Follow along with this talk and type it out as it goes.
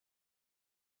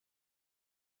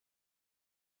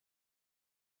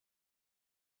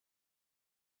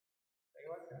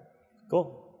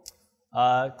Cool.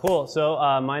 Cool. So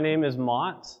my name is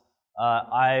Motte.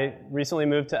 I recently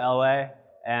moved to LA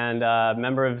and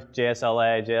member of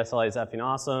JSLA. JSLA is effing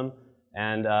awesome.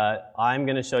 And I'm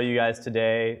going to show you guys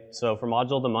today, so for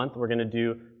module of the month, we're going to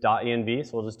do .env,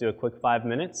 so we'll just do a quick 5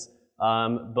 minutes.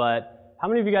 But how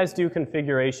many of you guys do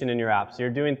configuration in your app? So you're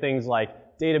doing things like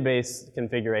database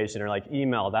configuration or like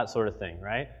email, that sort of thing,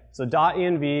 right? So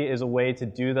 .env is a way to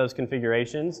do those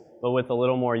configurations, but with a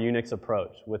little more Unix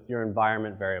approach with your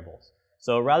environment variables.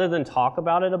 So rather than talk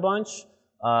about it a bunch,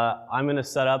 I'm going to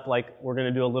set up like we're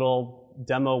going to do a little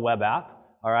demo web app.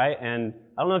 All right, and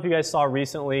I don't know if you guys saw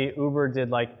recently, Uber did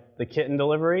like the kitten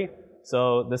delivery.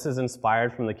 So this is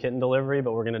inspired from the kitten delivery,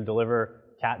 but we're going to deliver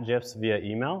cat GIFs via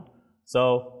email.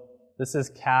 So this is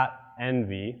cat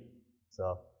env,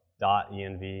 so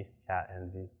 .env, cat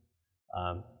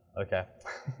env. Okay.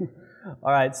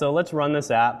 All right, so let's run this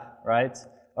app, right?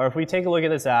 Or if we take a look at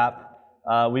this app,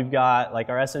 we've got like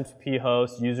our SMTP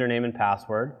host, username and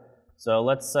password. So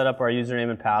let's set up our username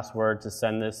and password to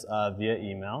send this via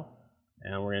email.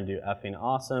 And we're going to do effing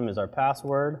awesome is our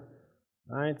password,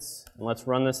 right? And let's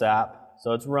run this app.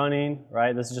 So it's running,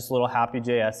 right? This is just a little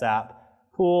happy.js app.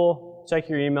 Cool. Check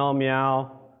your email,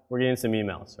 meow. We're getting some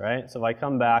emails, right? So if I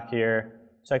come back here,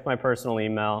 check my personal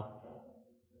email,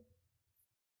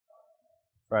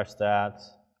 refresh that.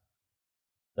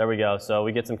 There we go. So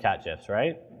we get some cat GIFs,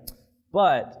 right?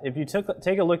 But if you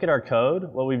take a look at our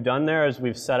code, what we've done there is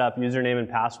we've set up username and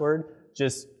password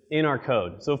just in our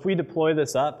code. So if we deploy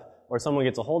this up, or someone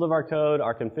gets a hold of our code,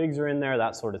 our configs are in there,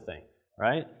 that sort of thing,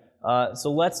 right?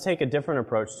 So let's take a different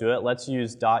approach to it. Let's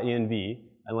use .env,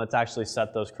 and let's actually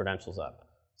set those credentials up.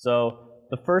 So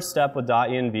the first step with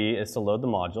 .env is to load the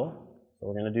module. So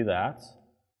we're going to do that.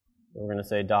 So we're going to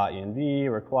say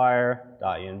 .env require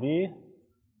 .env.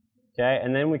 Okay,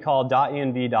 and then we call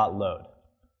 .env.load.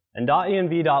 And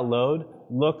 .env.load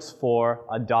looks for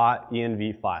a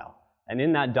 .env file. And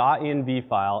in that .env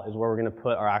file is where we're going to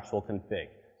put our actual config.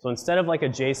 So instead of like a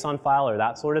JSON file or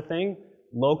that sort of thing,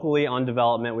 locally on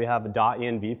development we have a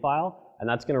 .env file, and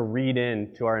that's going to read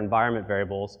in to our environment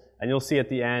variables. And you'll see at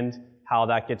the end how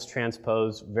that gets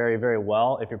transposed very, very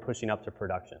well if you're pushing up to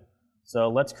production. So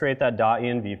let's create that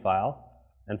 .env file.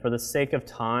 And for the sake of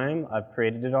time, I've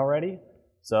created it already.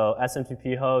 So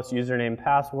SMTP host, username,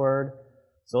 password.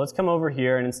 So let's come over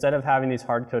here, and instead of having these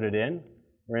hard-coded in,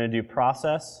 we're going to do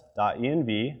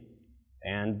process.env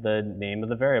and the name of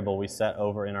the variable we set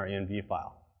over in our env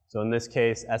file. So in this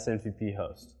case, SMTP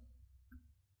host.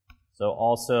 So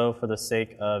also, for the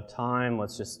sake of time,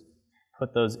 let's just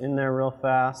put those in there real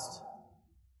fast.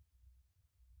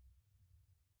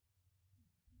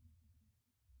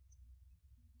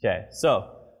 Okay,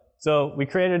 so we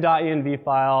created a .env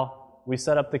file. We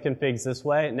set up the configs this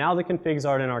way. Now the configs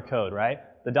aren't in our code, right?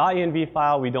 The .env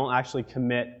file we don't actually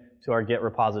commit to our Git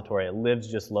repository. It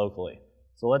lives just locally.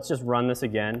 So let's just run this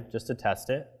again just to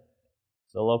test it.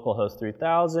 So localhost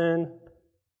 3000.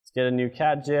 Let's get a new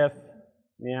cat GIF.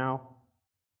 Meow.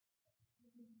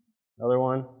 Another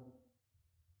one.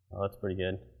 Oh, that's pretty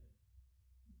good.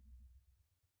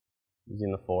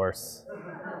 Using the force.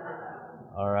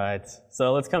 All right.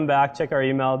 So let's come back, check our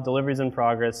email. Delivery's in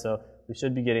progress, so we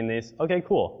should be getting these. Okay,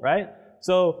 cool, right?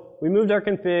 So we moved our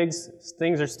configs.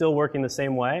 Things are still working the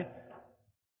same way.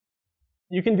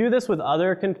 You can do this with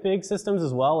other config systems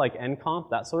as well, like ncomp,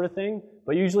 that sort of thing.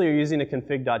 But usually you're using a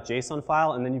config.json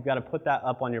file, and then you've got to put that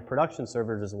up on your production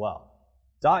servers as well.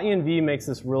 .env makes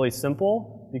this really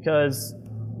simple because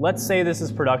let's say this is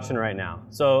production right now.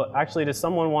 So actually, does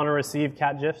someone want to receive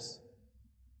cat GIFs?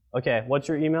 Okay, what's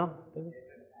your email?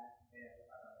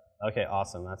 Okay,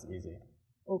 awesome. That's easy.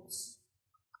 Oops.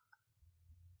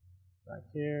 Back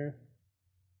here.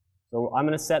 So I'm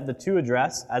going to set the to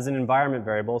address as an environment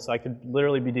variable, so I could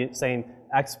literally be saying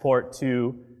export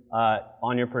to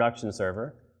on your production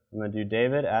server. I'm going to do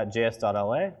David at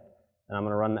JS.LA, and I'm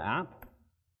going to run the app.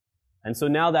 And so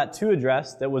now that to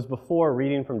address that was before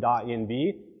reading from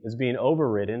 .env is being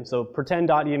overridden. So pretend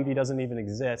 .env doesn't even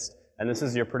exist, and this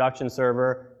is your production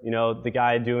server. You know, the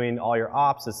guy doing all your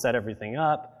ops has set everything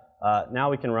up.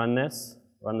 Now we can run this,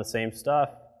 run the same stuff,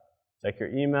 check your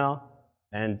email.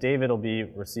 And David will be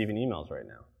receiving emails right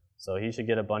now. So he should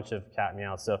get a bunch of cat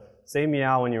meows. So say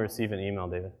meow when you receive an email,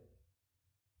 David.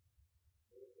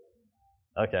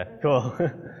 Okay, cool.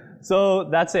 So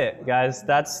that's it, guys.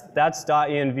 That's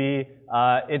 .env.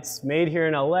 It's made here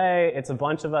in LA. It's a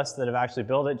bunch of us that have actually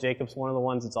built it. Jacob's one of the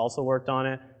ones that's also worked on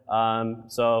it.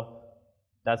 So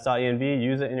that's .env.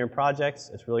 Use it in your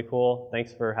projects. It's really cool.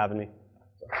 Thanks for having me.